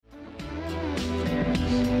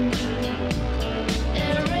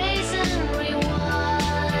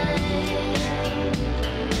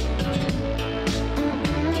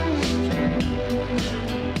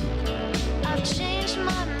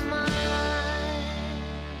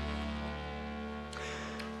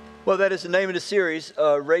Well, that is the name of the series,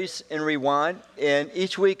 Race and Rewind. And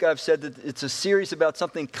each week I've said that it's a series about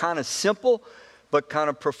something kind of simple, but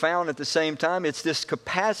kind of profound at the same time. It's this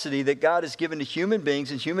capacity that God has given to human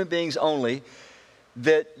beings, and human beings only,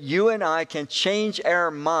 that you and I can change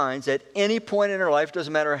our minds at any point in our life.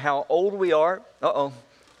 Doesn't matter how old we are. Uh-oh,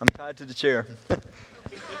 I'm tied to the chair.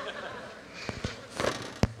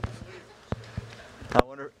 I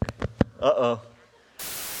wonder, uh-oh.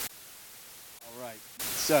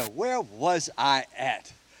 So where was I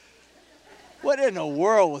at? What in the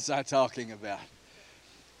world was I talking about?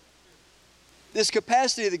 This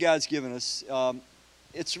capacity that God's given us,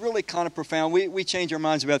 it's really kind of profound. We change our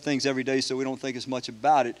minds about things every day, so we don't think as much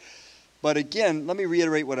about it. But again, let me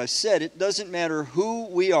reiterate what I said. It doesn't matter who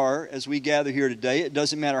we are as we gather here today. It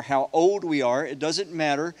doesn't matter how old we are. It doesn't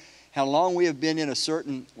matter how long we have been in a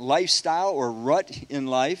certain lifestyle or rut in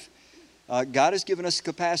life. God has given us the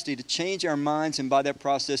capacity to change our minds, and by that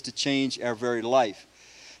process to change our very life.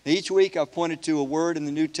 Now, each week I've pointed to a word in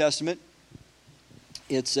the New Testament.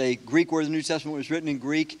 It's a Greek word. The New Testament was written in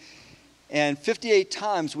Greek. And 58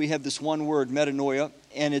 times we have this one word, metanoia,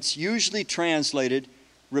 and it's usually translated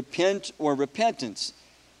repent or repentance.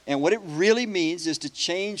 And what it really means is to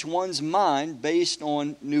change one's mind based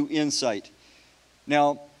on new insight.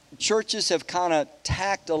 Now, churches have kind of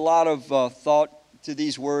tacked a lot of thought to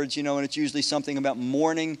these words, and it's usually something about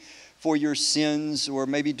mourning for your sins or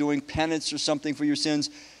maybe doing penance or something for your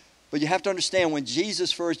sins. But you have to understand, when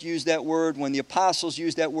Jesus first used that word, when the apostles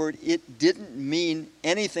used that word, it didn't mean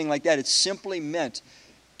anything like that. It simply meant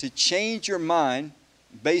to change your mind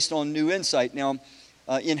based on new insight. Now,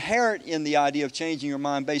 inherent in the idea of changing your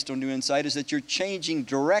mind based on new insight is that you're changing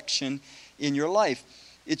direction in your life.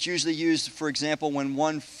 It's usually used, for example, when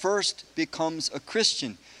one first becomes a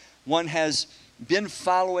Christian. One has been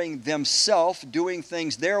following themselves, doing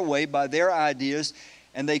things their way by their ideas,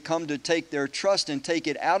 and they come to take their trust and take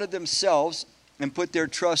it out of themselves and put their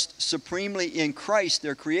trust supremely in Christ,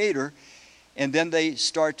 their Creator, and then they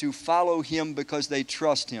start to follow Him because they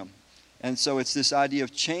trust Him. And so it's this idea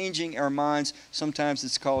of changing our minds. Sometimes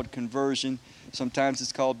it's called conversion. Sometimes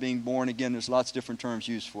it's called being born again. There's lots of different terms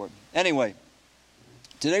used for it. Anyway,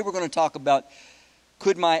 today we're going to talk about,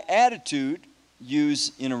 could my attitude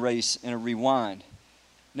use in a race and a rewind?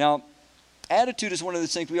 Now, attitude is one of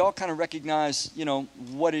those things we all kind of recognize,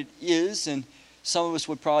 what it is, and some of us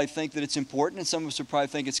would probably think that it's important, and some of us would probably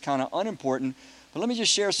think it's kind of unimportant. But let me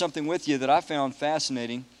just share something with you that I found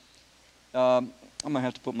fascinating. I'm going to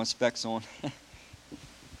have to put my specs on. It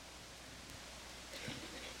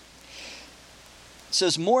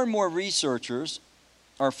says more and more researchers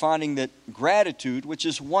are finding that gratitude, which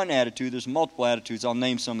is one attitude, there's multiple attitudes, I'll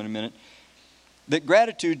name some in a minute, that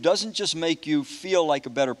gratitude doesn't just make you feel like a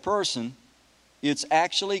better person, it's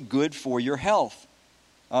actually good for your health.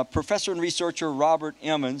 Professor and researcher Robert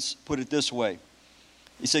Emmons put it this way.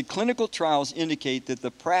 He said, clinical trials indicate that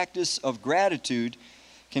the practice of gratitude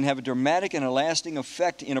can have a dramatic and a lasting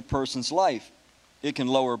effect in a person's life. It can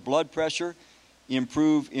lower blood pressure,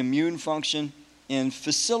 improve immune function, and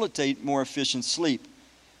facilitate more efficient sleep.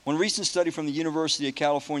 One recent study from the University of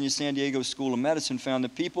California, San Diego School of Medicine found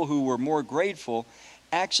that people who were more grateful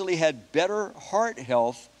actually had better heart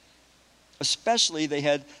health, especially they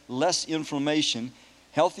had less inflammation,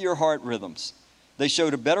 healthier heart rhythms. They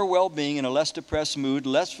showed a better well-being and a less depressed mood,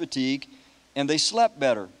 less fatigue, and they slept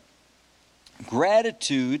better.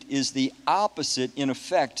 Gratitude is the opposite, in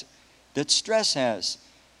effect, that stress has.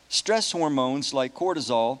 Stress hormones like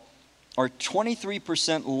cortisol are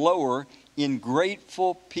 23% lower in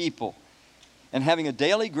grateful people. And having a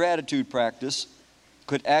daily gratitude practice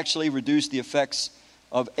could actually reduce the effects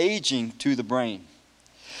of aging to the brain.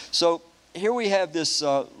 So here we have this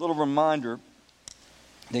little reminder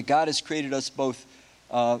that God has created us both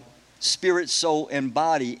spirit, soul, and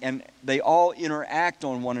body, and they all interact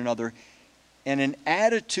on one another. And an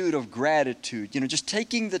attitude of gratitude, just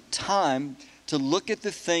taking the time to look at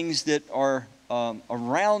the things that are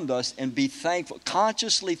around us and be thankful,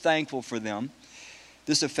 consciously thankful for them.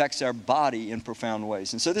 This affects our body in profound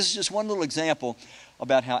ways. And so this is just one little example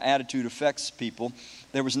about how attitude affects people.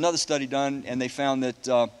 There was another study done, and they found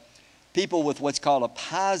that people with what's called a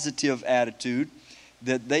positive attitude,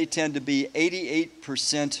 that they tend to be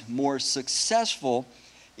 88% more successful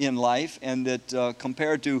in life, and that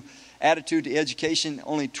compared to attitude to education,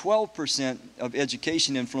 only 12% of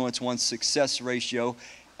education influence one's success ratio.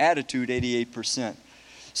 Attitude, 88%.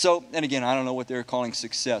 So, and again, I don't know what they're calling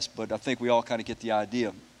success, but I think we all kind of get the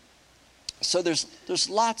idea. So there's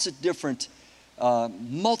lots of different,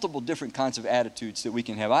 multiple different kinds of attitudes that we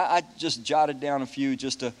can have. I just jotted down a few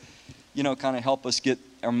just to kind of help us get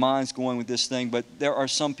our minds going with this thing. But there are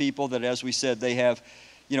some people that, as we said, they have,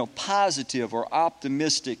 positive or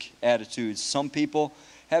optimistic attitudes. Some people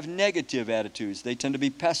have negative attitudes. They tend to be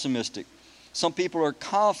pessimistic. Some people are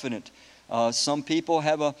confident. Some people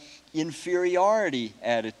have an inferiority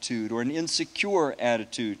attitude or an insecure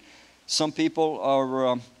attitude. Some people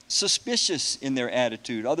are suspicious in their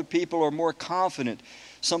attitude. Other people are more confident.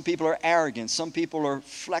 Some people are arrogant. Some people are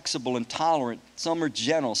flexible and tolerant. Some are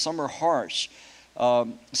gentle. Some are harsh.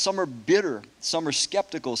 Some are bitter. Some are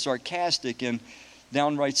skeptical, sarcastic, and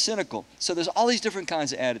downright cynical. So there's all these different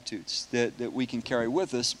kinds of attitudes that we can carry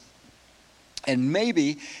with us. And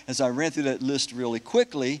maybe, as I ran through that list really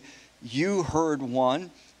quickly, you heard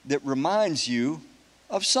one that reminds you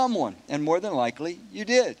of someone. And more than likely, you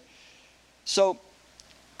did. So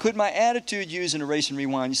could my attitude use an erase and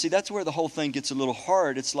rewind? You see, that's where the whole thing gets a little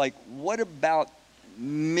hard. It's like, what about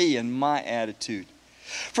me and my attitude?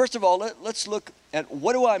 First of all, let's look at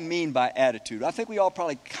what do I mean by attitude. I think we all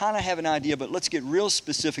probably kind of have an idea, but let's get real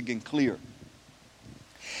specific and clear.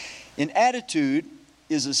 An attitude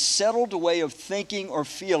is a settled way of thinking or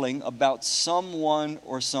feeling about someone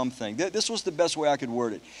or something. This was the best way I could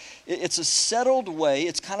word it. It's a settled way.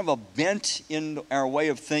 It's kind of a bent in our way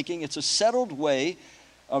of thinking. It's a settled way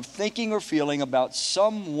of thinking or feeling about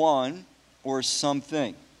someone or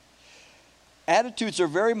something. Attitudes are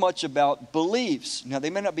very much about beliefs. Now, they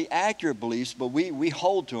may not be accurate beliefs, but we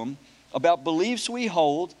hold to them. About beliefs we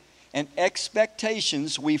hold and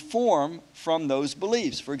expectations we form from those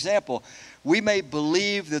beliefs. For example, we may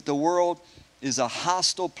believe that the world is a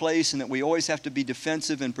hostile place and that we always have to be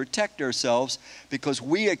defensive and protect ourselves because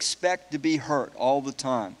we expect to be hurt all the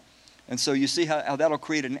time. And so you see how that'll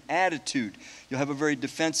create an attitude. You'll have a very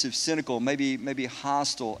defensive, cynical, maybe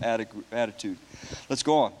hostile attitude. Let's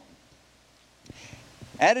go on.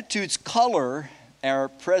 Attitudes color our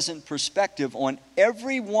present perspective on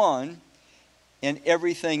everyone and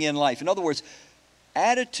everything in life. In other words,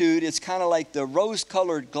 attitude is kind of like the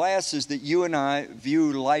rose-colored glasses that you and I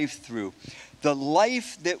view life through. The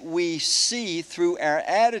life that we see through our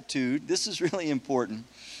attitude, this is really important.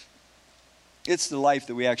 It's the life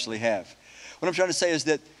that we actually have. What I'm trying to say is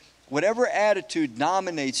that whatever attitude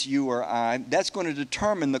dominates you or I, that's going to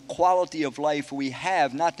determine the quality of life we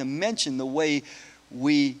have, not to mention the way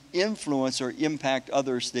we influence or impact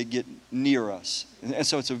others that get near us. And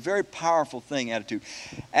so it's a very powerful thing, attitude.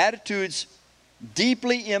 Attitudes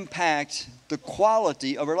deeply impact the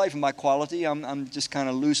quality of our life. And by quality, I'm just kind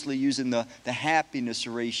of loosely using the happiness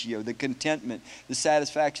ratio, the contentment, the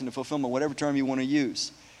satisfaction, the fulfillment, whatever term you want to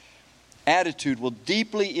use. Attitude will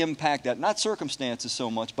deeply impact that. Not circumstances so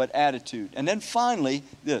much, but attitude. And then finally,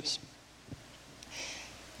 this.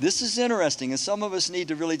 This is interesting, and some of us need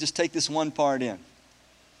to really just take this one part in.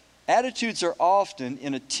 Attitudes are often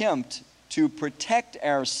an attempt to protect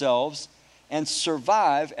ourselves and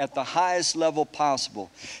survive at the highest level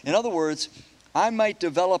possible. In other words, I might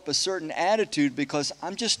develop a certain attitude because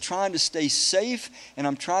I'm just trying to stay safe and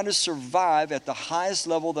I'm trying to survive at the highest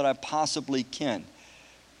level that I possibly can.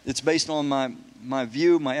 It's based on my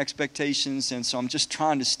view, my expectations, and so I'm just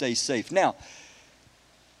trying to stay safe. Now,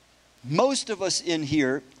 most of us in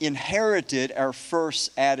here inherited our first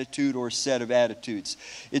attitude or set of attitudes.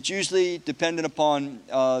 It's usually dependent upon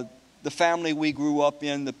the family we grew up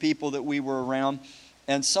in, the people that we were around,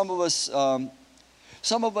 and some of us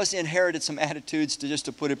inherited some attitudes,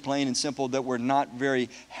 to put it plain and simple, that were not very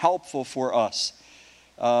helpful for us.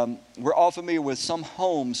 We're all familiar with some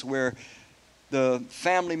homes where the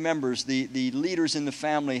family members, the leaders in the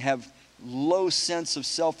family, have low sense of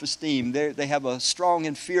self-esteem. They have a strong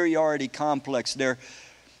inferiority complex. They're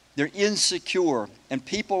insecure. And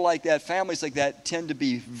people like that, families like that, tend to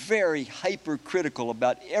be very hypercritical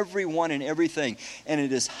about everyone and everything. And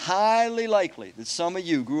it is highly likely that some of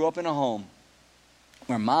you grew up in a home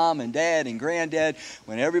where mom and dad and granddad,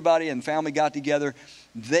 when everybody and family got together,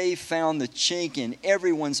 they found the chink in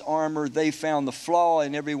everyone's armor. They found the flaw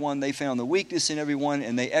in everyone. They found the weakness in everyone,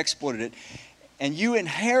 and they exploited it. And you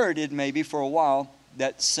inherited, maybe for a while,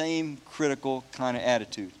 that same critical kind of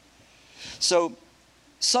attitude. So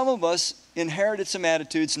some of us inherited some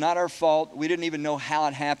attitudes, not our fault. We didn't even know how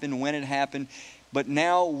it happened, when it happened. But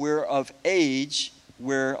now we're of age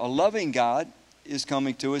where a loving God is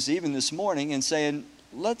coming to us, even this morning, and saying,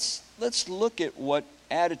 let's look at what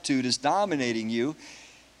attitude is dominating you.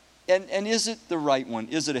 And is it the right one?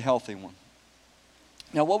 Is it a healthy one?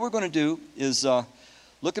 Now, what we're going to do is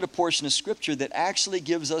look at a portion of Scripture that actually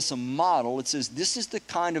gives us a model. It says this is the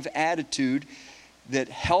kind of attitude that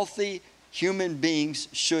healthy human beings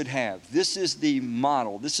should have. This is the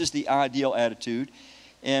model. This is the ideal attitude.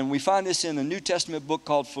 And we find this in a New Testament book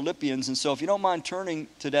called Philippians. And so if you don't mind turning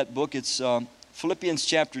to that book, it's Philippians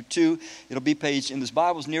chapter 2. It'll be in this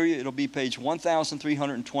Bible's near you, it'll be page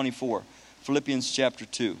 1324. Philippians chapter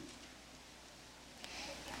 2.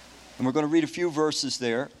 And we're going to read a few verses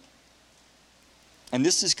there. And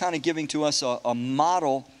this is kind of giving to us a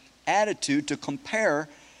model attitude to compare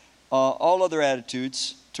all other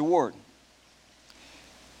attitudes toward.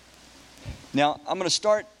 Now, I'm going to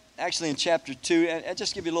start actually in chapter 2, and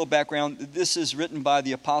just give you a little background. This is written by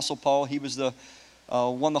the Apostle Paul. He was the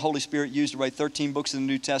one the Holy Spirit used to write 13 books in the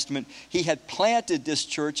New Testament. He had planted this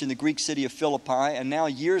church in the Greek city of Philippi, and now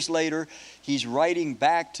years later, he's writing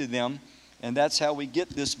back to them, and that's how we get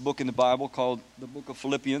this book in the Bible called the book of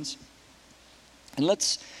Philippians. And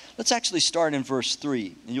let's actually start in verse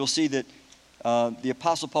 3, and you'll see that the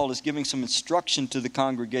Apostle Paul is giving some instruction to the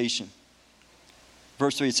congregation.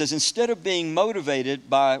 Verse 3, it says, instead of being motivated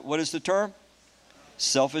by, what is the term?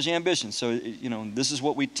 Selfish ambition. So, this is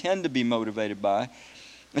what we tend to be motivated by.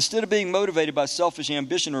 Instead of being motivated by selfish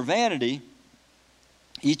ambition or vanity,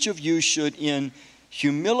 each of you should in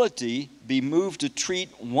humility be moved to treat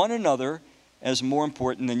one another as more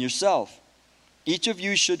important than yourself. Each of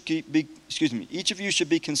you should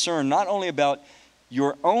be concerned not only about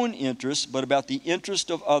your own interests, but about the interest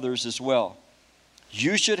of others as well.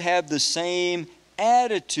 You should have the same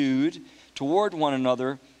attitude toward one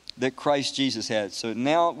another that Christ Jesus had. So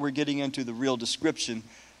now we're getting into the real description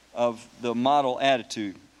of the model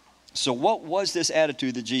attitude. So what was this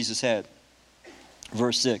attitude that Jesus had?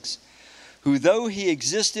 Verse 6. Who though he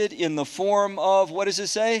existed in the form of, what does it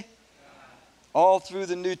say? All through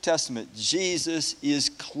the New Testament, Jesus is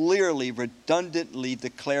clearly, redundantly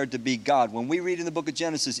declared to be God. When we read in the book of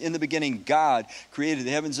Genesis, in the beginning, God created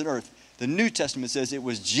the heavens and earth. The New Testament says it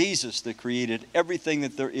was Jesus that created everything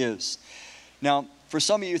that there is. Now, for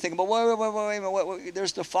some of you thinking, wait,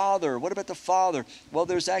 there's the Father. What about the Father? Well,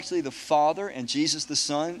 there's actually the Father and Jesus the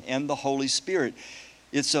Son and the Holy Spirit.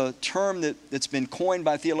 It's a term that's been coined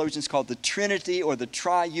by theologians called the Trinity or the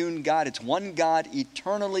Triune God. It's one God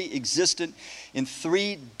eternally existent in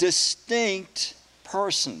three distinct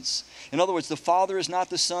persons. In other words, the Father is not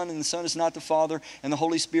the Son, and the Son is not the Father, and the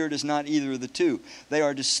Holy Spirit is not either of the two. They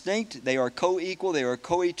are distinct, they are co-equal, they are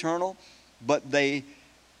co-eternal, but they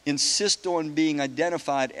insist on being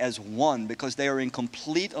identified as one because they are in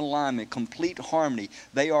complete alignment, complete harmony.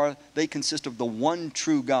 They consist of the one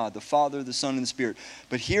true God, the Father, the Son, and the Spirit.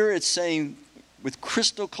 But here it's saying with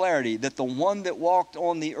crystal clarity that the one that walked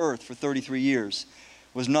on the earth for 33 years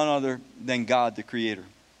was none other than God the Creator.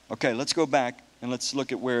 Okay, let's go back and let's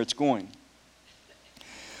look at where it's going.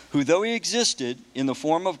 Who though he existed in the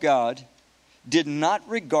form of God, did not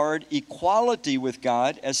regard equality with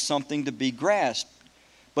God as something to be grasped,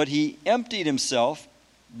 but he emptied himself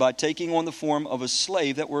by taking on the form of a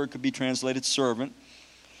slave. That word could be translated servant,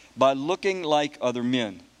 by looking like other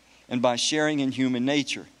men, and by sharing in human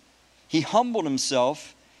nature. He humbled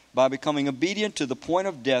himself by becoming obedient to the point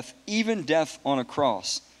of death, even death on a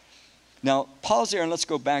cross. Now, pause there and let's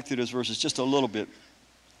go back through those verses just a little bit.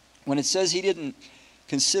 When it says he didn't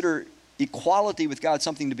consider equality with God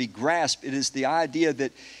something to be grasped, it is the idea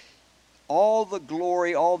that all the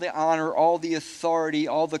glory, all the honor, all the authority,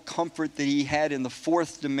 all the comfort that he had in the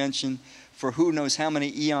fourth dimension for who knows how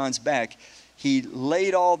many eons back, he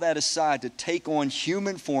laid all that aside to take on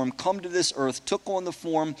human form, come to this earth, took on the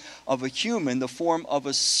form of a human, the form of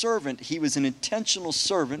a servant. He was an intentional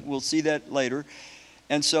servant. We'll see that later.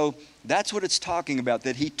 And so that's what it's talking about,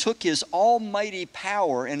 that he took his almighty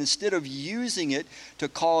power and instead of using it to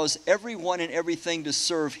cause everyone and everything to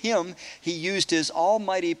serve him, he used his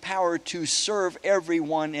almighty power to serve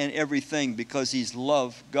everyone and everything because he's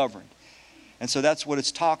love governed. And so that's what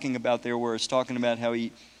it's talking about there, where it's talking about how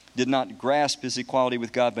he did not grasp his equality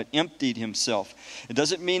with God, but emptied himself. It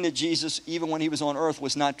doesn't mean that Jesus, even when he was on earth,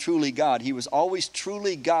 was not truly God. He was always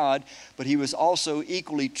truly God, but he was also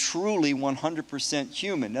equally, truly 100%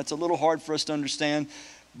 human. That's a little hard for us to understand,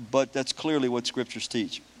 but that's clearly what scriptures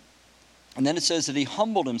teach. And then it says that he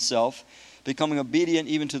humbled himself, becoming obedient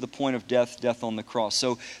even to the point of death, death on the cross.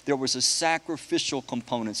 So there was a sacrificial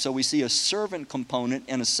component. So we see a servant component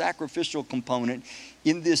and a sacrificial component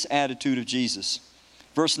in this attitude of Jesus.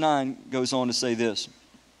 Verse 9 goes on to say this.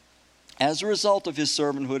 As a result of his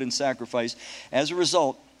servanthood and sacrifice, as a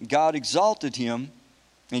result, God exalted him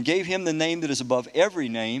and gave him the name that is above every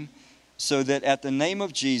name, so that at the name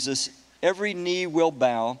of Jesus, every knee will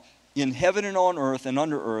bow in heaven and on earth and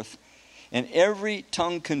under earth, and every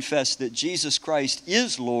tongue confess that Jesus Christ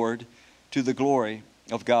is Lord to the glory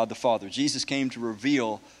of God the Father. Jesus came to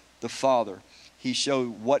reveal the Father. he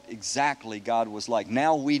showed what exactly God was like.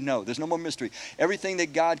 Now we know. There's no more mystery. Everything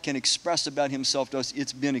that God can express about himself to us,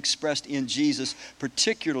 it's been expressed in Jesus,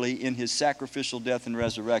 particularly in his sacrificial death and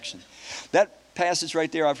resurrection. That passage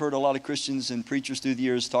right there, I've heard a lot of Christians and preachers through the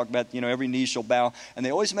years talk about, every knee shall bow, and they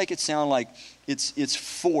always make it sound like it's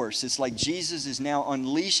force. It's like Jesus is now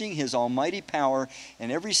unleashing his almighty power, and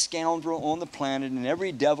every scoundrel on the planet and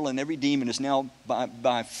every devil and every demon is now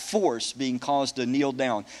by force being caused to kneel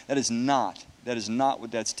down. That is not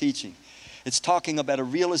what that's teaching. It's talking about a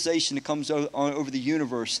realization that comes over the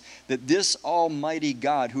universe that this almighty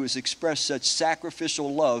God who has expressed such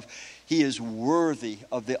sacrificial love, he is worthy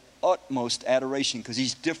of the utmost adoration because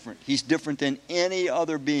he's different. He's different than any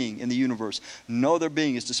other being in the universe. No other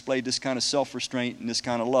being has displayed this kind of self-restraint and this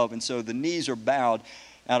kind of love. And so the knees are bowed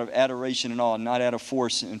out of adoration and awe, not out of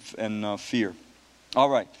force and fear. All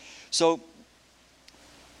right. So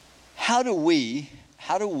how do we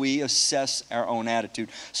assess our own attitude?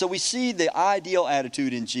 So we see the ideal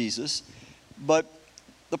attitude in Jesus, but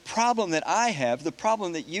the problem that I have, the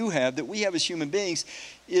problem that you have, that we have as human beings,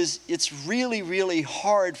 is it's really, really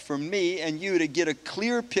hard for me and you to get a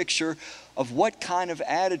clear picture of what kind of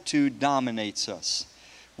attitude dominates us.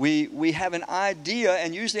 We have an idea,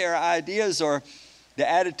 and usually our ideas are the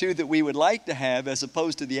attitude that we would like to have as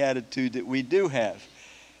opposed to the attitude that we do have.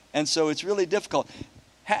 And so it's really difficult.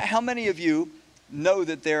 How many of you know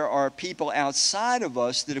that there are people outside of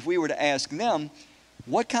us that if we were to ask them,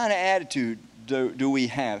 what kind of attitude do we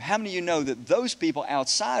have? How many of you know that those people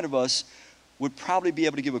outside of us would probably be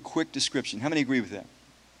able to give a quick description? How many agree with that?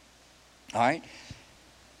 All right.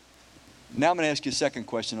 Now I'm going to ask you a second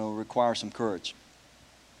question. It will require some courage.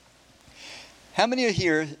 How many of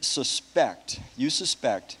here suspect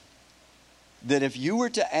that if you were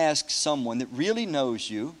to ask someone that really knows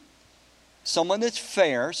you, someone that's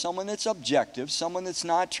fair, someone that's objective, someone that's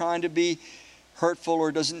not trying to be hurtful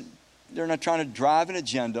or they're not trying to drive an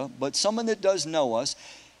agenda, but someone that does know us,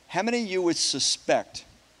 how many of you would suspect,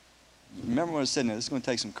 remember what I said now, this is going to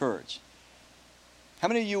take some courage. How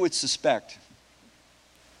many of you would suspect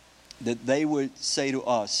that they would say to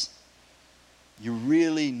us, you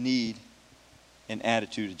really need an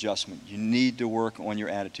attitude adjustment. You need to work on your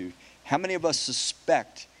attitude. How many of us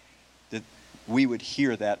suspect that we would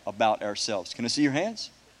hear that about ourselves? Can I see your hands?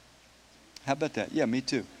 How about that? Yeah, me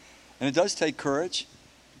too. And it does take courage.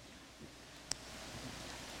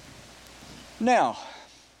 Now,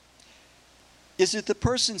 is it the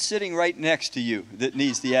person sitting right next to you that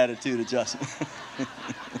needs the attitude adjustment?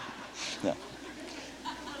 No.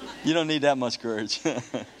 You don't need that much courage.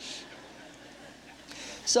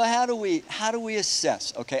 So how do we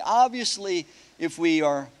assess? Okay, obviously, if we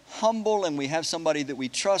are humble and we have somebody that we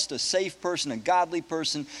trust, a safe person, a godly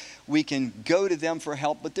person, we can go to them for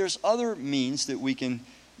help. But there's other means that we can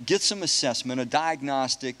get some assessment, a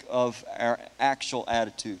diagnostic of our actual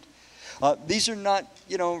attitude. These are not,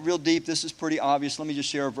 real deep. This is pretty obvious. Let me just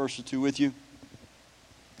share a verse or two with you.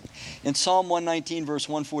 In Psalm 119, verse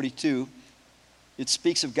 142, it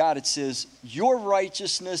speaks of God. It says, your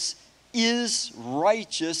righteousness is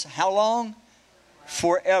righteous. How long?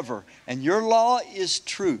 Forever. And your law is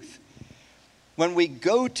truth. When we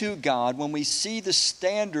go to God, when we see the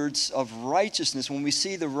standards of righteousness, when we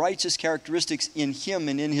see the righteous characteristics in Him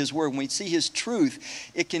and in His Word, when we see His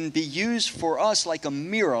truth, it can be used for us like a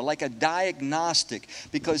mirror, like a diagnostic,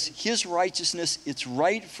 because His righteousness, it's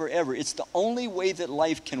right forever. It's the only way that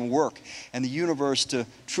life can work and the universe to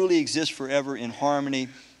truly exist forever in harmony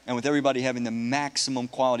and with everybody having the maximum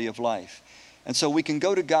quality of life. And so we can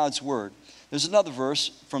go to God's Word. There's another verse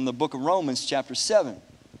from the book of Romans, chapter 7.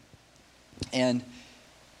 And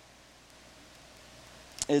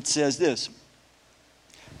it says this,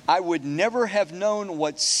 I would never have known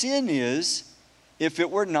what sin is if it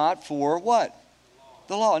were not for what?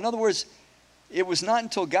 The law. In other words, it was not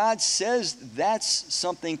until God says that's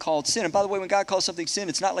something called sin. And by the way, when God calls something sin,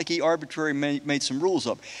 it's not like He arbitrarily made some rules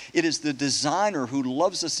up. It is the designer who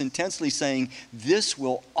loves us intensely saying, this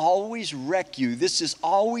will always wreck you. This is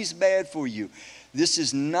always bad for you. This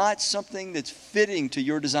is not something that's fitting to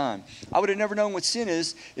your design. I would have never known what sin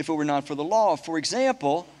is if it were not for the law. For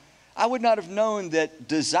example, I would not have known that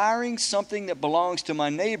desiring something that belongs to my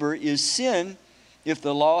neighbor is sin if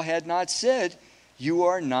the law had not said, you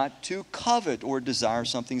are not to covet or desire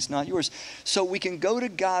something that's not yours. So we can go to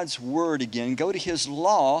God's Word again, go to His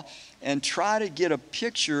law, and try to get a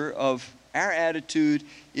picture of our attitude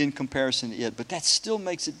in comparison to it. But that still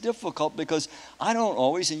makes it difficult because I don't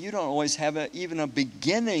always, and you don't always have even a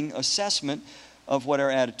beginning assessment of what our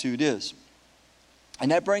attitude is.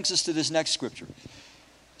 And that brings us to this next scripture.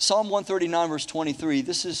 Psalm 139, verse 23.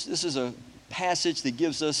 This is a passage that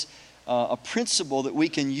gives us a principle that we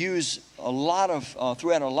can use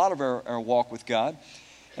throughout a lot of our walk with God.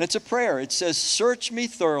 And it's a prayer. It says, "Search me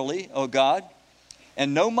thoroughly, O God,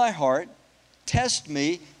 and know my heart. Test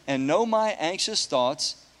me and know my anxious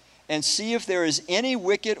thoughts, and see if there is any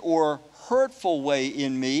wicked or hurtful way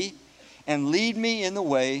in me, and lead me in the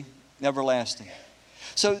way everlasting."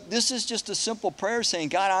 So this is just a simple prayer saying,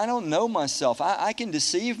 God, I don't know myself. I can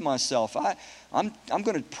deceive myself. I'm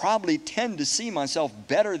going to probably tend to see myself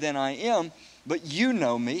better than I am, but you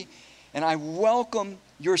know me, and I welcome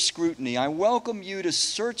your scrutiny. I welcome you to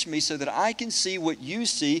search me so that I can see what you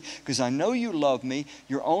see, because I know you love me.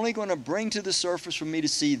 You're only going to bring to the surface for me to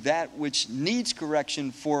see that which needs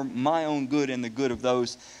correction for my own good and the good of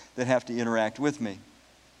those that have to interact with me.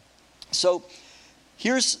 So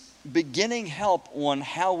here's beginning help on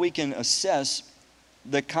how we can assess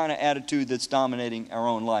the kind of attitude that's dominating our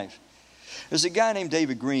own life. There's a guy named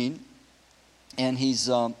David Green, and he's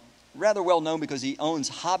rather well known because he owns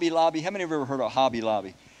Hobby Lobby. How many have ever heard of Hobby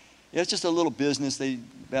Lobby? Yeah, it's just a little business. They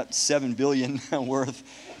about $7 billion worth.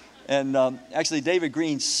 And actually, David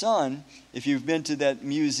Green's son, if you've been to that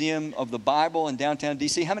Museum of the Bible in downtown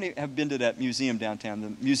D.C., how many have been to that museum downtown,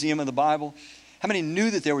 the Museum of the Bible? How many knew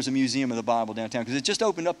that there was a Museum of the Bible downtown? Because it just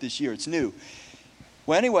opened up this year. It's new.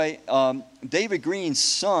 Well, anyway, David Green's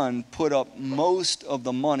son put up most of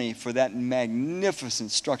the money for that magnificent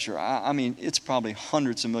structure. I mean, it's probably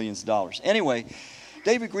hundreds of millions of dollars. Anyway,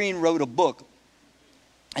 David Green wrote a book,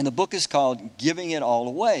 and the book is called Giving It All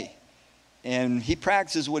Away. And he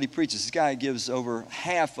practices what he preaches. This guy gives over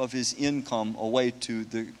half of his income away to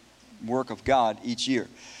the work of God each year.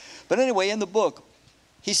 But anyway, in the book,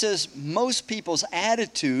 he says most people's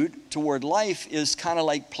attitude toward life is kind of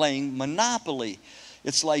like playing Monopoly.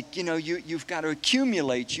 It's like, you've got to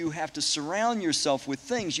accumulate. You have to surround yourself with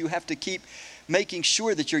things. You have to keep making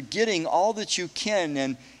sure that you're getting all that you can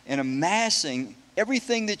and amassing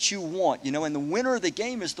everything that you want. And the winner of the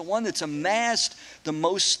game is the one that's amassed the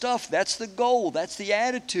most stuff. That's the goal. That's the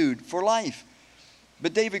attitude for life.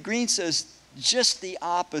 But David Green says just the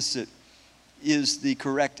opposite is the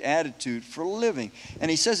correct attitude for living.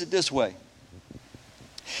 And he says it this way.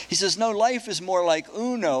 He says, no, life is more like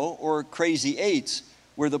Uno or Crazy Eights,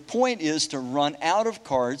 where the point is to run out of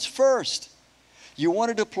cards first. You want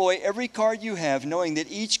to deploy every card you have, knowing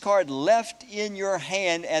that each card left in your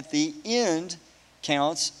hand at the end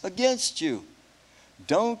counts against you.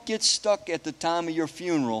 Don't get stuck at the time of your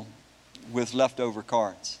funeral with leftover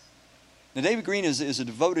cards. Now, David Green is a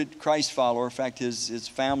devoted Christ follower. In fact, his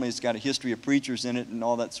family has got a history of preachers in it and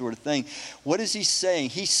all that sort of thing. What is he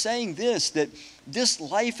saying? He's saying that this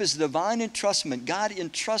life is divine entrustment. God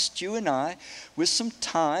entrusts you and I with some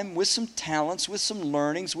time, with some talents, with some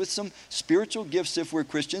learnings, with some spiritual gifts if we're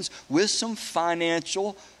Christians, with some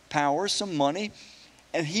financial power, some money.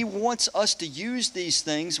 And he wants us to use these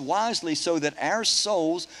things wisely so that our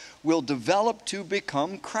souls will develop to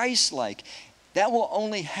become Christ-like. That will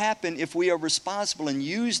only happen if we are responsible and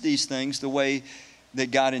use these things the way that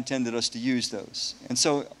God intended us to use those. And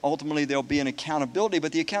so ultimately there'll be an accountability,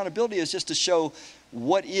 but the accountability is just to show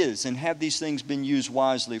what is and have these things been used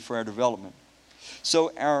wisely for our development.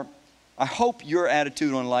 So I hope your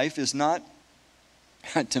attitude on life is not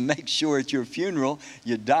to make sure at your funeral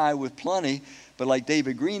you die with plenty, but like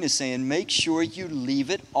David Green is saying, make sure you leave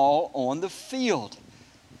it all on the field.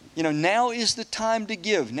 Now is the time to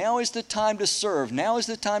give. Now is the time to serve. Now is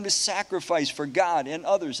the time to sacrifice for God and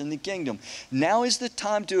others in the kingdom. Now is the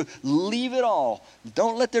time to leave it all.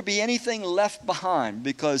 Don't let there be anything left behind,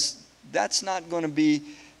 because that's not going to be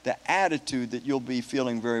the attitude that you'll be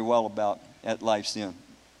feeling very well about at life's end.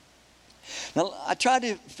 Now, I tried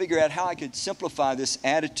to figure out how I could simplify this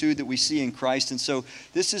attitude that we see in Christ, and so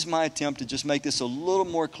this is my attempt to just make this a little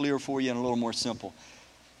more clear for you and a little more simple.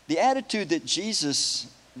 The attitude that Jesus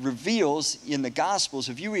reveals in the Gospels,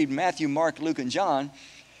 if you read Matthew, Mark, Luke, and John,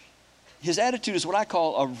 his attitude is what I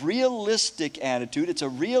call a realistic attitude. It's a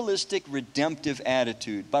realistic, redemptive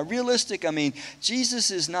attitude. By realistic, I mean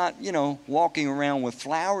Jesus is not, walking around with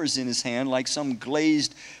flowers in his hand like some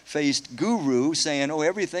glazed-faced guru saying,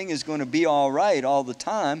 everything is going to be all right all the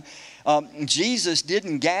time. Jesus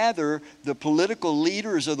didn't gather the political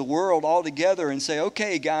leaders of the world all together and say,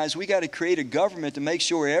 okay, guys, we got to create a government to make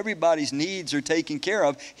sure everybody's needs are taken care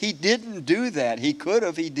of. He didn't do that. He could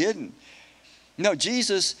have. He didn't. No,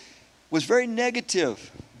 Jesus was very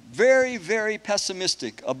negative, very, very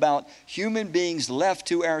pessimistic about human beings left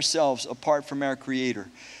to ourselves apart from our Creator.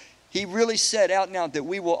 He really said out and out that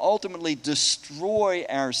we will ultimately destroy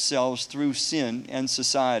ourselves through sin and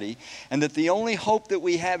society, and that the only hope that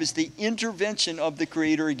we have is the intervention of the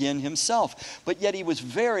Creator again himself. But yet he was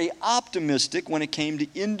very optimistic when it came to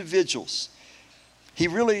individuals. He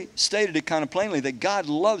really stated it kind of plainly that God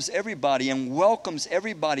loves everybody and welcomes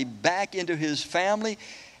everybody back into his family,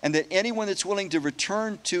 and that anyone that's willing to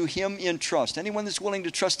return to him in trust, anyone that's willing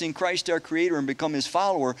to trust in Christ our Creator and become his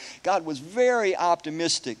follower, God was very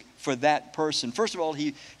optimistic for that person. First of all,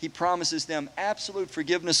 he promises them absolute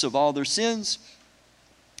forgiveness of all their sins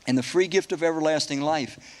and the free gift of everlasting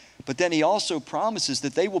life. But then he also promises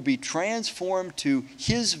that they will be transformed to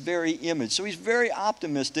his very image. So he's very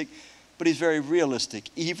optimistic, but he's very realistic.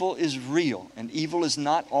 Evil is real, and evil is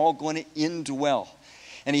not all going to end well.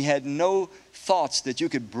 And he had no thoughts that you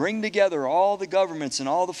could bring together all the governments and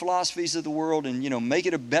all the philosophies of the world and, make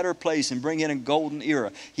it a better place and bring in a golden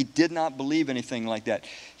era. He did not believe anything like that.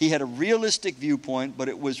 He had a realistic viewpoint, but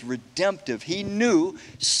it was redemptive. He knew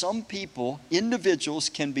some people, individuals,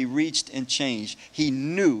 can be reached and changed. He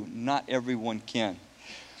knew not everyone can.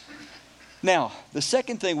 Now, the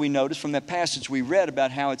second thing we notice from that passage we read about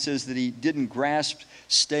how it says that he didn't grasp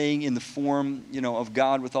staying in the form, of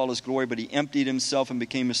God with all his glory, but he emptied himself and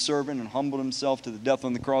became a servant and humbled himself to the death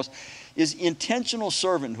on the cross, is intentional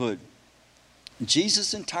servanthood.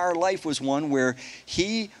 Jesus' entire life was one where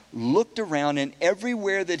he looked around, and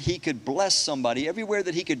everywhere that he could bless somebody, everywhere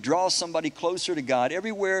that he could draw somebody closer to God,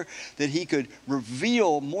 everywhere that he could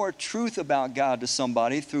reveal more truth about God to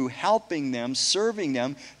somebody through helping them, serving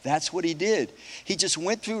them, that's what he did. He just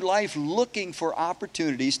went through life looking for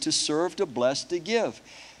opportunities to serve, to bless, to give.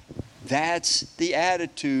 That's the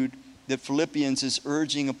attitude that Philippians is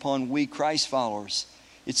urging upon we Christ followers.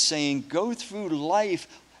 It's saying, go through life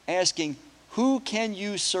asking, who can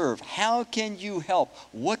you serve? How can you help?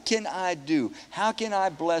 What can I do? How can I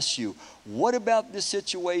bless you? What about this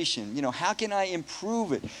situation? How can I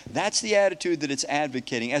improve it? That's the attitude that it's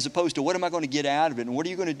advocating, as opposed to what am I going to get out of it? And what are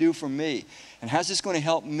you going to do for me? And how's this going to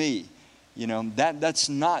help me? That's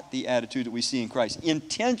not the attitude that we see in Christ.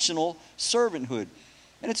 Intentional servanthood.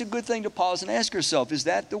 And it's a good thing to pause and ask yourself, is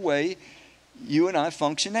that the way you and I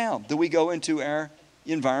function now? Do we go into our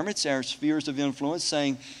environments, our spheres of influence,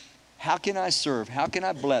 saying, how can I serve? How can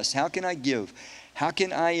I bless? How can I give? How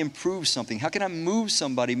can I improve something? How can I move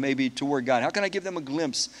somebody maybe toward God? How can I give them a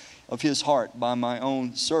glimpse of his heart by my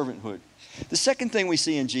own servanthood? The second thing we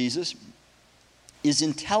see in Jesus is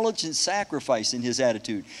intelligent sacrifice in his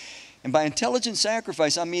attitude. And by intelligent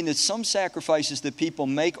sacrifice, I mean that some sacrifices that people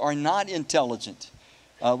make are not intelligent.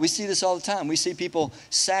 We see this all the time. We see people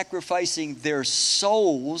sacrificing their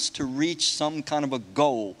souls to reach some kind of a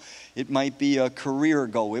goal. It might be a career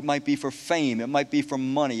goal. It might be for fame. It might be for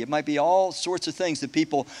money. It might be all sorts of things that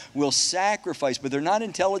people will sacrifice, but they're not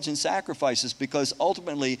intelligent sacrifices because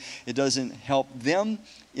ultimately it doesn't help them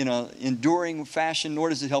in an enduring fashion, nor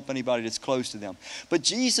does it help anybody that's close to them. But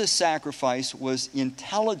Jesus' sacrifice was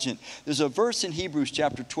intelligent. There's a verse in Hebrews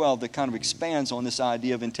chapter 12 that kind of expands on this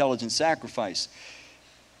idea of intelligent sacrifice.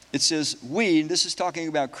 It says, this is talking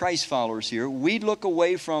about Christ followers here, we look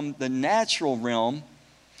away from the natural realm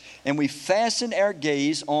and we fasten our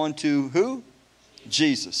gaze onto who?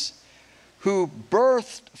 Jesus, who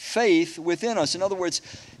birthed faith within us. In other words,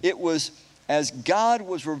 it was as God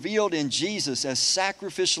was revealed in Jesus as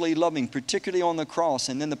sacrificially loving, particularly on the cross,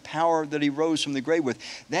 and then the power that he rose from the grave with,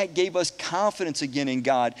 that gave us confidence again in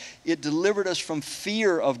God. It delivered us from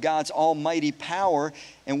fear of God's almighty power,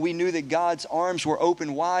 and we knew that God's arms were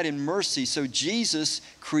open wide in mercy. So Jesus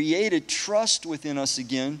created trust within us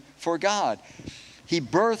again for God. He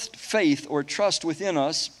birthed faith or trust within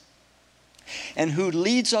us, and who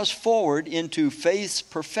leads us forward into faith's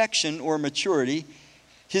perfection or maturity.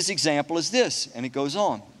 His example is this, and it goes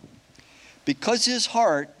on. Because his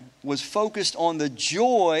heart was focused on the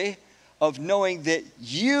joy of knowing that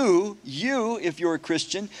you, if you're a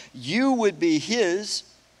Christian, you would be his,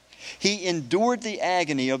 he endured the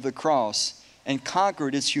agony of the cross and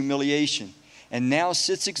conquered its humiliation, and now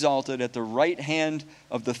sits exalted at the right hand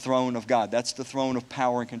of the throne of God. That's the throne of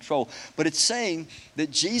power and control. But it's saying that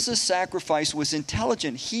Jesus' sacrifice was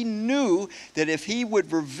intelligent. He knew that if he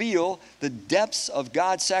would reveal the depths of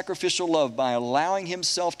God's sacrificial love by allowing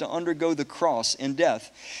himself to undergo the cross and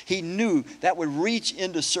death, he knew that would reach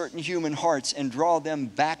into certain human hearts and draw them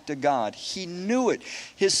back to God. He knew it.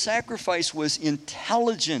 His sacrifice was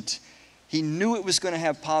intelligent. He knew it was going to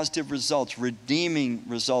have positive results, redeeming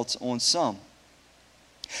results on some.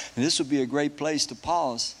 And this would be a great place to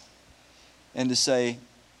pause and to say,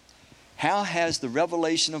 how has the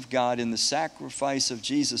revelation of God in the sacrifice of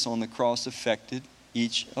Jesus on the cross affected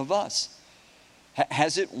each of us?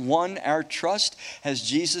 Has it won our trust? Has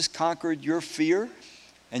Jesus conquered your fear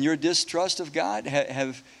and your distrust of God?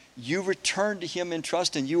 Have you returned to Him in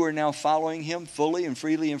trust and you are now following Him fully and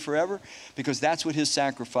freely and forever? Because that's what His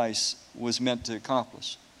sacrifice was meant to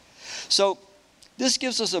accomplish. So this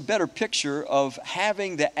gives us a better picture of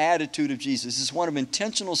having the attitude of Jesus. It's one of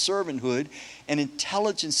intentional servanthood and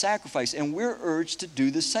intelligent sacrifice. And we're urged to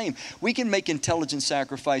do the same. We can make intelligent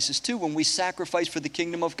sacrifices too when we sacrifice for the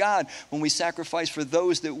kingdom of God, when we sacrifice for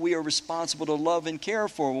those that we are responsible to love and care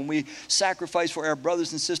for, when we sacrifice for our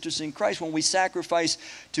brothers and sisters in Christ, when we sacrifice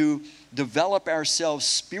to develop ourselves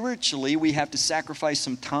spiritually, we have to sacrifice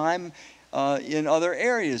some time in other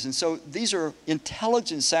areas. And so these are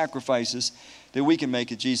intelligent sacrifices that we can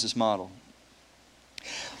make a Jesus model.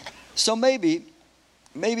 So maybe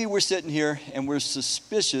we're sitting here and we're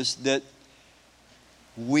suspicious that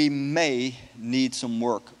we may need some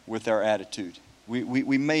work with our attitude.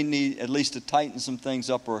 We may need at least to tighten some things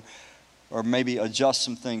up or maybe adjust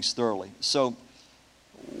some things thoroughly. So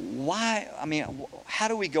how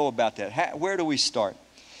do we go about that? Where do we start?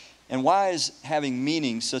 And why is having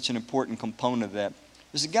meaning such an important component of that?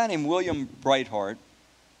 There's a guy named William Breithart,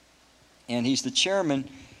 and he's the chairman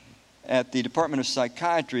at the Department of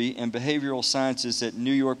Psychiatry and Behavioral Sciences at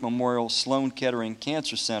New York Memorial Sloan Kettering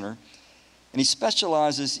Cancer Center. And he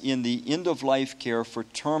specializes in the end-of-life care for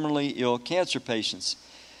terminally ill cancer patients.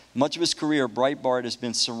 Much of his career, Breitbart has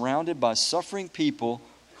been surrounded by suffering people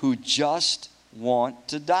who just want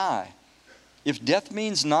to die. If death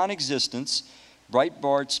means non-existence,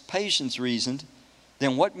 Breitbart's patients reasoned,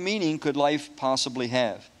 then what meaning could life possibly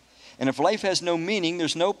have? And if life has no meaning,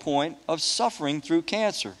 there's no point of suffering through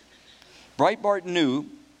cancer. Breitbart knew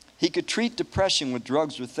he could treat depression with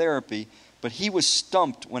drugs or therapy, but he was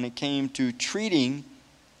stumped when it came to treating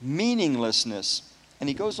meaninglessness. And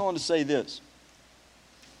he goes on to say this.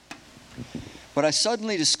 What I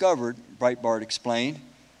suddenly discovered, Breitbart explained,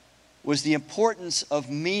 was the importance of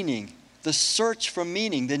meaning, the search for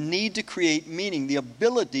meaning, the need to create meaning, the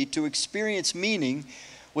ability to experience meaning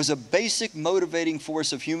was a basic motivating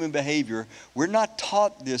force of human behavior. We're not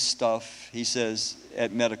taught this stuff, he says,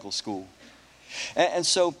 at medical school. And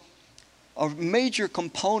so a major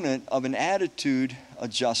component of an attitude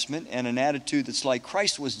adjustment and an attitude that's like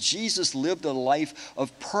Christ was Jesus lived a life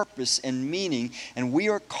of purpose and meaning, and we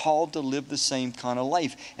are called to live the same kind of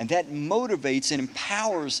life. And that motivates and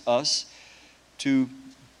empowers us to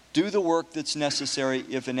do the work that's necessary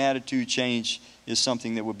if an attitude change is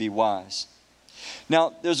something that would be wise.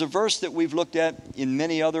 Now, there's a verse that we've looked at in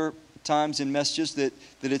many other times in messages that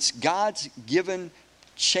it's God's given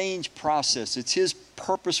change process. It's His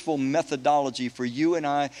purposeful methodology for you and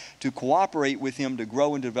I to cooperate with Him to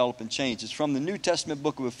grow and develop and change. It's from the New Testament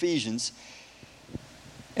book of Ephesians.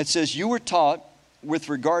 It says, you were taught with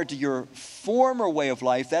regard to your former way of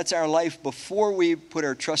life, that's our life before we put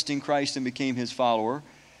our trust in Christ and became His follower,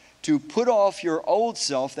 to put off your old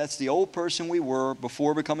self, that's the old person we were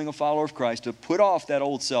before becoming a follower of Christ, to put off that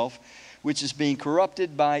old self, which is being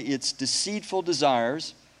corrupted by its deceitful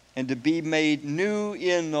desires, and to be made new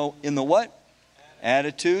in the what?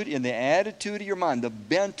 Attitude. In the attitude of your mind, the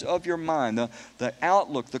bent of your mind, the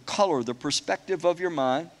outlook, the color, the perspective of your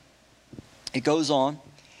mind. It goes on.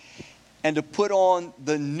 And to put on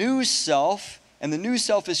the new self, and the new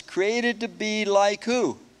self is created to be like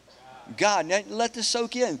who? God. Now let this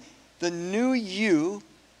soak in. The new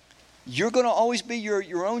you're going to always be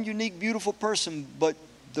your own unique, beautiful person, but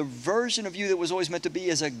the version of you that was always meant to be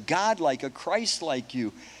is a God-like, a Christ-like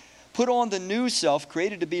you. Put on the new self,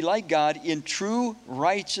 created to be like God in true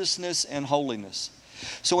righteousness and holiness.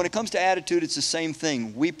 So when it comes to attitude, it's the same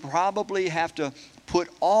thing. We probably have to put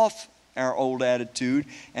off our old attitude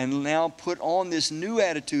and now put on this new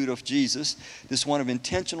attitude of Jesus, this one of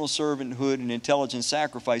intentional servanthood and intelligent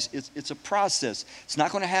sacrifice. It's a process. It's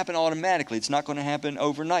not going to happen automatically. It's not going to happen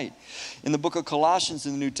overnight. In the book of Colossians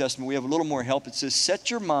in the New Testament, we have a little more help. It says,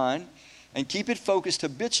 set your mind and keep it focused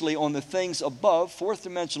habitually on the things above, fourth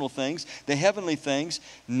dimensional things, the heavenly things,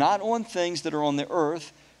 not on things that are on the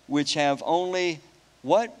earth, which have only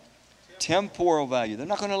what? Temporal value. They're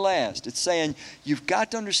not going to last. It's saying you've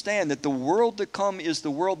got to understand that the world to come is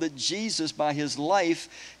the world that Jesus, by His life,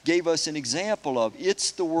 gave us an example of.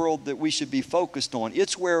 It's the world that we should be focused on.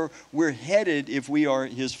 It's where we're headed if we are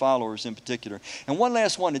His followers in particular. And one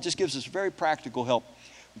last one that just gives us very practical help,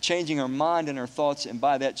 changing our mind and our thoughts, and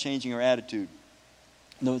by that changing our attitude.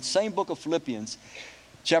 In the same book of Philippians,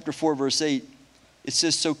 chapter 4, verse 8, it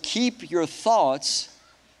says, so keep your thoughts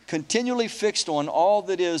continually fixed on all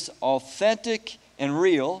that is authentic and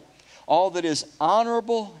real, all that is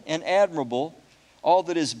honorable and admirable, all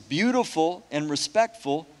that is beautiful and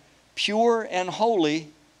respectful, pure and holy,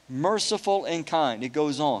 merciful and kind. It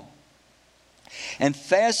goes on. And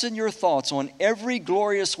fasten your thoughts on every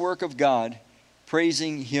glorious work of God,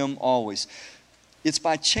 praising Him always. It's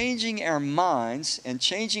by changing our minds and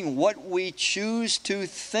changing what we choose to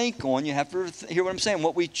think on. You have to hear what I'm saying.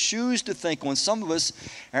 What we choose to think on. Some of us,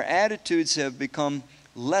 our attitudes have become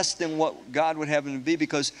less than what God would have them to be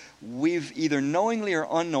because we've either knowingly or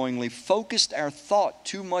unknowingly focused our thought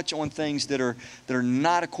too much on things that are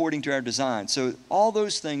not according to our design. So all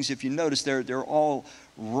those things, if you notice, they're all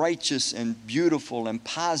righteous and beautiful and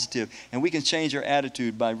positive, and we can change our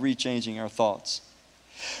attitude by rechanging our thoughts.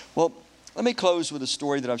 Well, let me close with a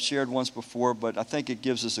story that I've shared once before, but I think it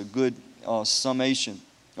gives us a good summation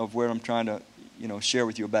of where I'm trying to share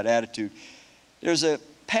with you about attitude. There's a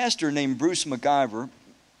pastor named Bruce McIver,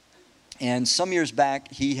 and some years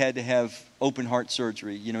back he had to have open heart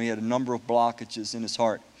surgery. He had a number of blockages in his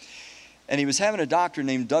heart. And he was having a doctor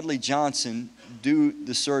named Dudley Johnson do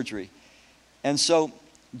the surgery. And so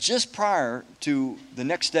just prior to the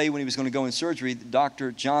next day when he was going to go in surgery,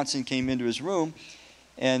 Dr. Johnson came into his room,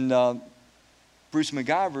 and Bruce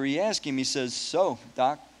McIver, he asked him, he says, "So,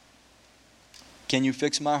 Doc, can you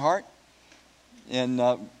fix my heart?" And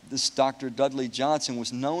this Dr. Dudley Johnson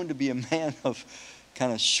was known to be a man of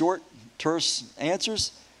kind of short, terse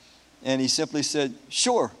answers. And he simply said,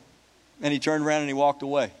 "Sure." And he turned around and he walked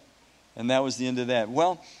away. And that was the end of that.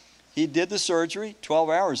 Well, he did the surgery, 12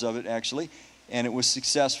 hours of it actually, and it was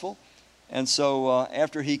successful. And so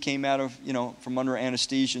after he came out of, from under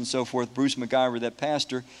anesthesia and so forth, Bruce McIver, that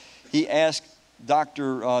pastor, he asked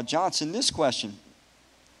Dr. Johnson this question.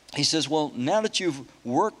 He says, "Well, now that you've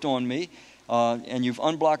worked on me and you've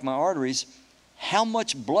unblocked my arteries, how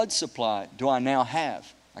much blood supply do I now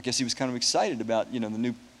have?" I guess he was kind of excited about, the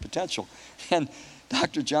new potential. And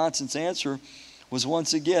Dr. Johnson's answer was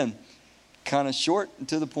once again kind of short and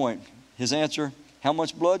to the point. His answer, "How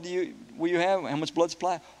much blood will you have? How much blood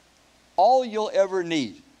supply?" "All you'll ever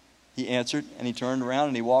need," he answered, and he turned around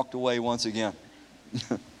and he walked away once again.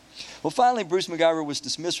 Well, finally, Bruce McIver was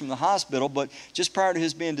dismissed from the hospital, but just prior to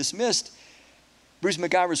his being dismissed, Bruce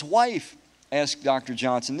McIver's wife asked Dr.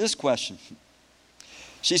 Johnson this question.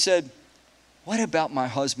 She said, "What about my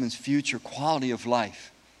husband's future quality of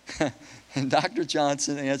life?" And Dr.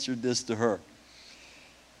 Johnson answered this to her.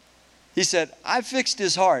 He said, "I fixed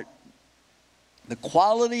his heart. The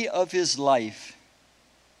quality of his life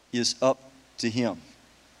is up to him."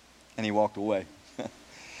 And he walked away.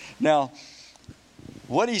 Now,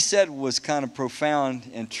 what he said was kind of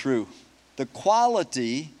profound and true. The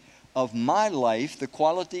quality of my life, the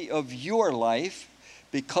quality of your life,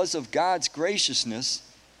 because of God's graciousness,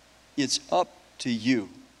 it's up to you.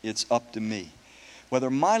 It's up to me. Whether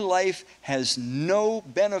my life has no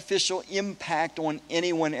beneficial impact on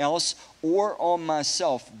anyone else or on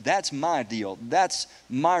myself, that's my deal. That's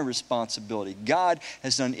my responsibility. God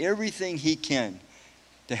has done everything He can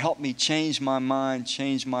to help me change my mind,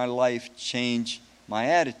 change my life, change my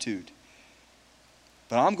attitude.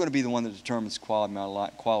 But I'm going to be the one that determines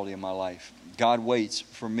quality of my life. God waits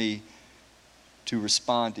for me to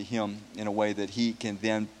respond to Him in a way that He can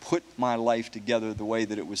then put my life together the way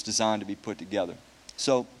that it was designed to be put together.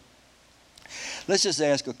 So let's just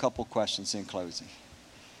ask a couple questions in closing.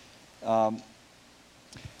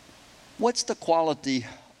 What's the quality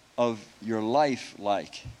of your life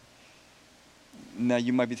like? Now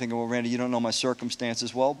you might be thinking, "Well, Randy, you don't know my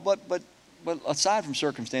circumstances." Well, but aside from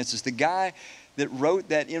circumstances, the guy that wrote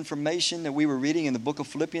that information that we were reading in the book of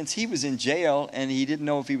Philippians, he was in jail and he didn't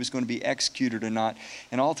know if he was going to be executed or not.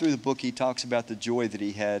 And all through the book he talks about the joy that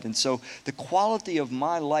he had. And so the quality of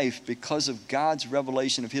my life, because of God's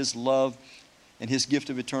revelation of His love and His gift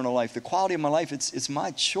of eternal life, the quality of my life, it's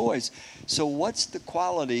my choice. So what's the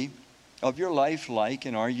quality of your life like,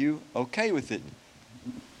 and are you okay with it?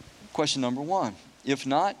 Question number one. If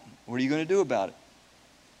not, what are you going to do about it?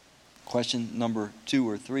 Question number 2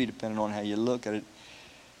 or 3, depending on how you look at it.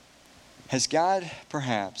 Has God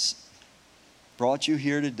perhaps brought you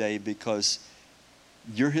here today because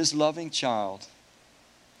you're His loving child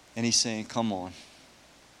and He's saying, come on,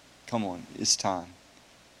 it's time.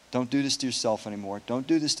 Don't do this to yourself anymore. Don't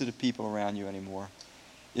do this to the people around you anymore.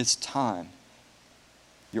 It's time.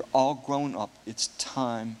 You're all grown up. It's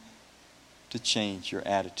time to change your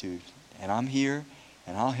attitude. And I'm here.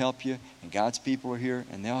 And I'll help you, and God's people are here,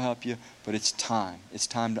 and they'll help you. But it's time. It's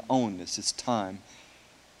time to own this. It's time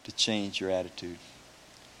to change your attitude.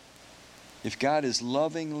 If God is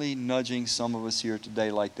lovingly nudging some of us here today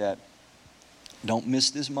like that, don't miss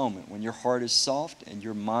this moment. When your heart is soft and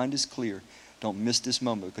your mind is clear, don't miss this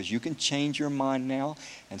moment, because you can change your mind now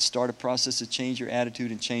and start a process to change your attitude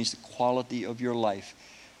and change the quality of your life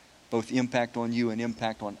both impact on you and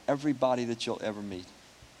impact on everybody that you'll ever meet.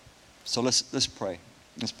 So let's pray.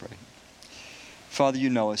 Let's pray. Father, you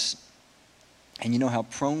know us. And you know how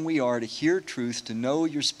prone we are to hear truth, to know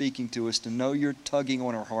you're speaking to us, to know you're tugging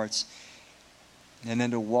on our hearts, and then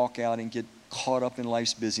to walk out and get caught up in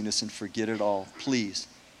life's busyness and forget it all. Please,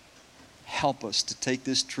 help us to take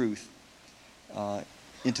this truth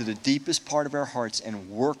into the deepest part of our hearts and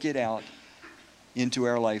work it out into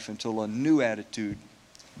our life until a new attitude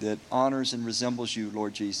that honors and resembles you,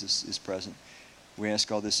 Lord Jesus, is present. We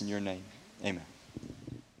ask all this in your name. Amen.